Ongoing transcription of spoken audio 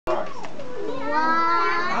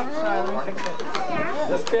I'm sorry, let me fix it.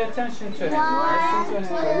 Just pay attention to him. 1, 2,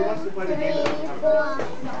 3, 4,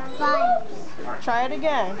 5. Try it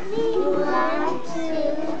again. 1, 2,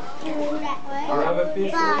 3, 4,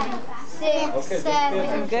 5, 6,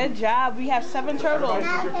 7. Good job. We have 7 turtles.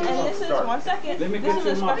 And this is, 1 second, this is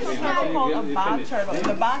a special turtle called a bob turtle. And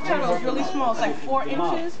the bob turtle is really small. It's like 4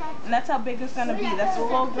 inches. And that's how big it's going to be. That's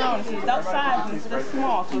full grown. It's adult size and it's this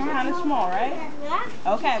small. So it's kind of small, right?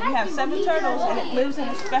 Okay, we have 7 turtles and it lives in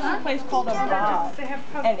a special place called a bog.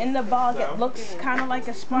 And in the bog it looks kind of like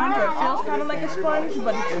a sponge, or it feels kind of like a sponge,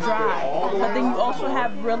 but it's dry. But then you also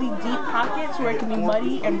have really deep pockets where it can be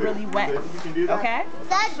muddy and really wet. Okay?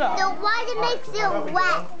 So why it makes it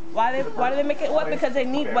wet? Why do they make it wet? Because they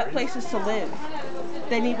need wet places to live.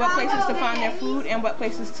 They need wet places to find their food and wet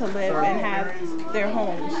places to live and have their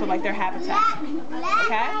homes, so like their habitat.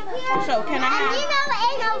 Okay? So can I have... You know,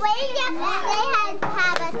 in Australia, they have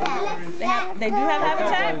habitat. They do have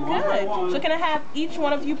habitat? Good. So can I have each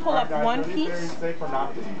one of you pull up one piece?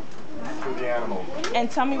 For the animals. And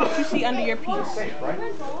tell me what you see under your piece.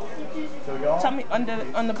 Tell me on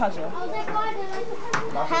the puzzle.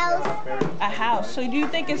 House. A house. So do you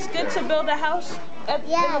think it's good to build a house in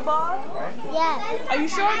the bog? Yes. Are you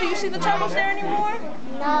sure? Do you see the turtles there anymore?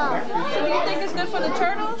 No. So do you think it's good for the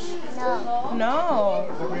turtles? No. No.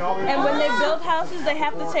 And when they build houses, they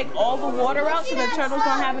have to take all the water out so the turtles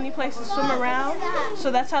don't have any place to swim around. So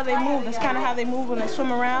that's how they move. That's kind of how they move when they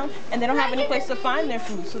swim around. And they don't have any place to find their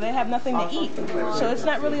food, so they have nothing to eat. So it's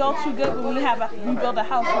not really all too good when we build a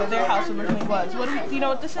house where their house originally was. Do you know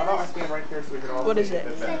what this is? What is it?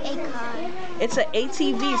 It's an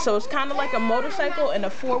ATV, so it's kind of like a motorcycle and a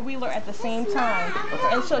 4-wheeler at the same time.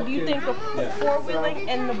 And so do you think a 4-wheeling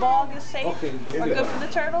in the bog is safe or good for the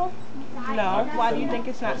turtle? No. Why do you think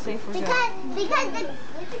it's not safe for them? Because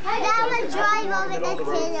that would drive over the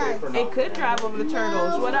turtles. It could drive over the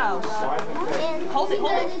turtles. What else? Hold it,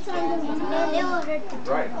 hold it.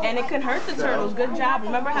 And it can hurt the turtles. Good job.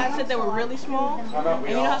 Remember how I said they were really small? And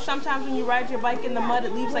you know how sometimes when you ride your bike in the mud,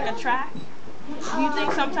 it leaves like a track? Do you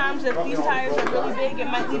think sometimes if these tires are really big, it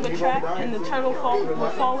might leave a track and the turtle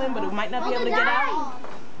will fall in, but it might not be able to get out?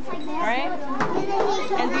 Alright?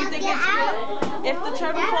 And do you think it's good? If the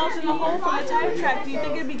turtle falls in the hole from the tire track, do you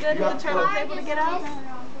think it'd be good if the turtle was able to get out?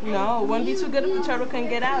 No, it wouldn't be too good if the turtle couldn't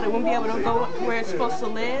get out. It wouldn't be able to go where it's supposed to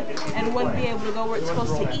live, and it wouldn't be able to go where it's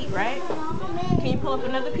supposed to eat, right? Can you pull up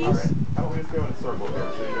another piece?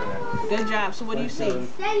 Good job. So what do you see?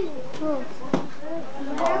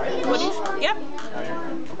 What do you see? Yep.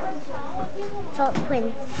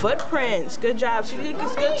 Footprints. Footprints. Good job. So you think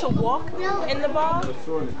it's good to walk in the bog?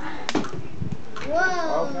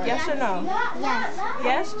 Whoa. Yes or no? Yes.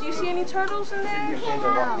 Yes? Do you see any turtles in there?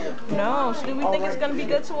 No. No. So do we think it's going to be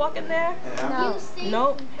good to walk in there? No.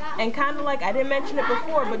 Nope. And kind of like, I didn't mention it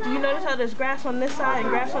before, but do you notice how there's grass on this side and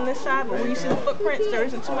grass on this side, but where you see the footprints, there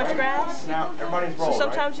isn't too much grass? So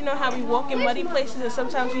sometimes you know how we walk in muddy places and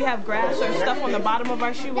sometimes we have grass or stuff on the bottom of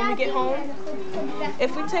our shoe when we get home?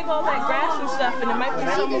 If we take all that grass and stuff and it might be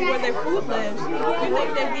somewhere where their food lives, do you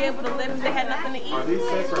think they'd be able to live if they had nothing to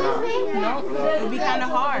eat? No. It would be kind of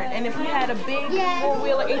hard. And if we had a big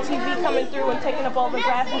 4-wheeler ATV coming through and taking up all the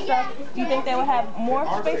grass and stuff, do you think they would have more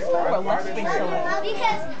space to live or less space to live?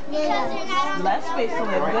 Less space to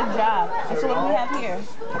live. Good job. And so what do we have here?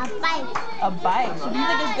 A bike. A bike. So do you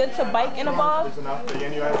think it's good to bike in a bog?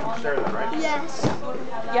 Yes.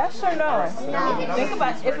 Yes or no? Think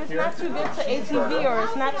about it. If it's not too good to ATV or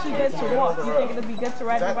it's not too good to walk, do you think it would be good to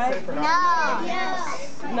ride your bike? No. Yes.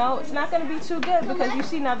 No, it's not going to be too good because you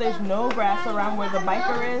see now there's no grass around where the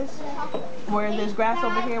biker is, where there's grass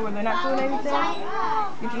over here where they're not doing anything.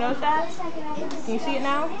 Did you notice that? Can you see it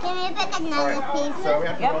now? Can we put another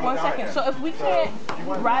piece? Yep, 1 second. So if we can't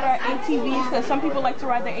ride our ATVs, because some people like to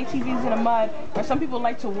ride their ATVs in the mud, or some people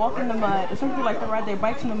like to walk in the mud, or some people like to ride their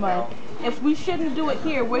bikes in the mud, if we shouldn't do it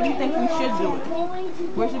here, where do you think we should do it?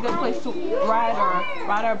 Where's a good place to ride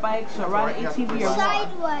our bikes or ride an ATV or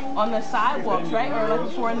walk? On the sidewalks, right? Or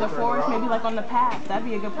like if we're in the forest, maybe like on the path. That'd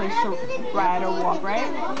be a good place to ride or walk, right?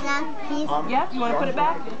 Yeah, you want to put it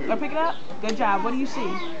back or pick it up? Good job. What do you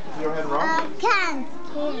see? Cans.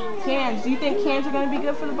 Cans. Do you think cans are going to be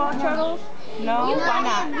good for the bog turtles? No? Why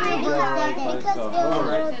not?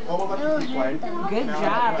 Good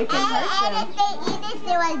job. It can hurt them. And if they eat it,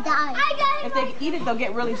 they will die. If they eat it, they'll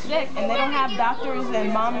get really sick, and they don't have doctors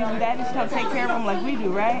and mommies and daddies to take care of them like we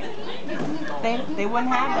do, right? They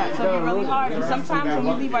wouldn't have that, so it'd be really hard. And sometimes when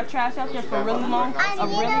we leave our trash out there for really long, a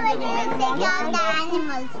really long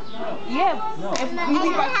time. Yeah, if we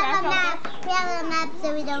leave our trash out there. have a map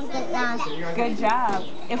so we don't get lost. Good job.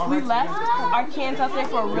 If we left our cans out there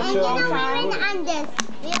for a really long time.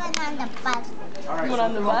 We went on the bus. You went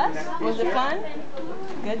on the bus? Was it fun?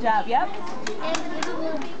 Good job, yep. If you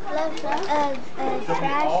left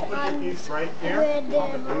trash on right here,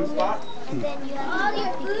 on the blue spot. then you have to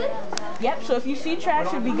pick it up. Yep, so if you see trash,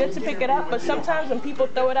 it'd be good to pick it up, but sometimes when people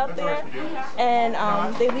throw it out there and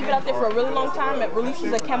they leave it out there for a really long time, it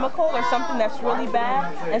releases a chemical or something that's really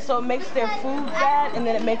bad, and so it makes their food bad, and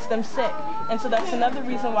then it makes them sick. And so that's another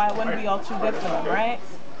reason why it wouldn't be all too good for them, right?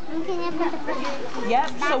 Yep,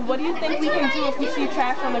 so what do you think we can do if we see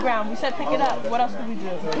trash on the ground? We said pick it up. What else could we do?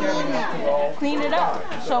 Clean it up.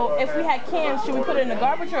 So if we had cans, should we put it in the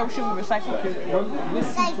garbage or should we recycle it?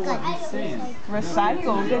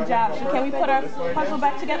 Recycle. Good job. So can we put our puzzle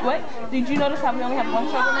back together? What? Did you notice how we only have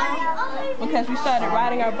one turtle now? Because we started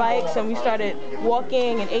riding our bikes and we started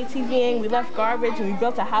walking and ATVing. We left garbage and we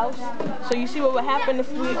built a house. So you see what would happen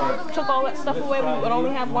if we took all that stuff away? We would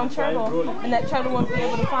only have one turtle, and that turtle wouldn't be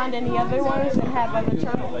able to find any other ones and have other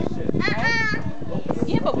turtles. Right?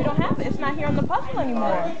 Yeah, but we don't have it. It's not here on the puzzle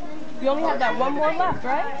anymore. We only have that one more left,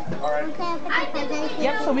 right?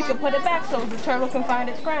 Yep, so we can put it back so the turtle can find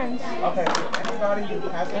its friends. Okay, anybody who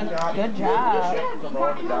hasn't got Good job.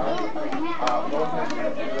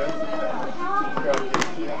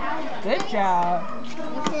 Good job.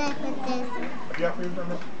 Do you have food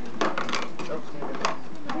from it?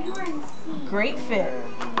 Great fit.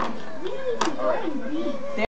 All right.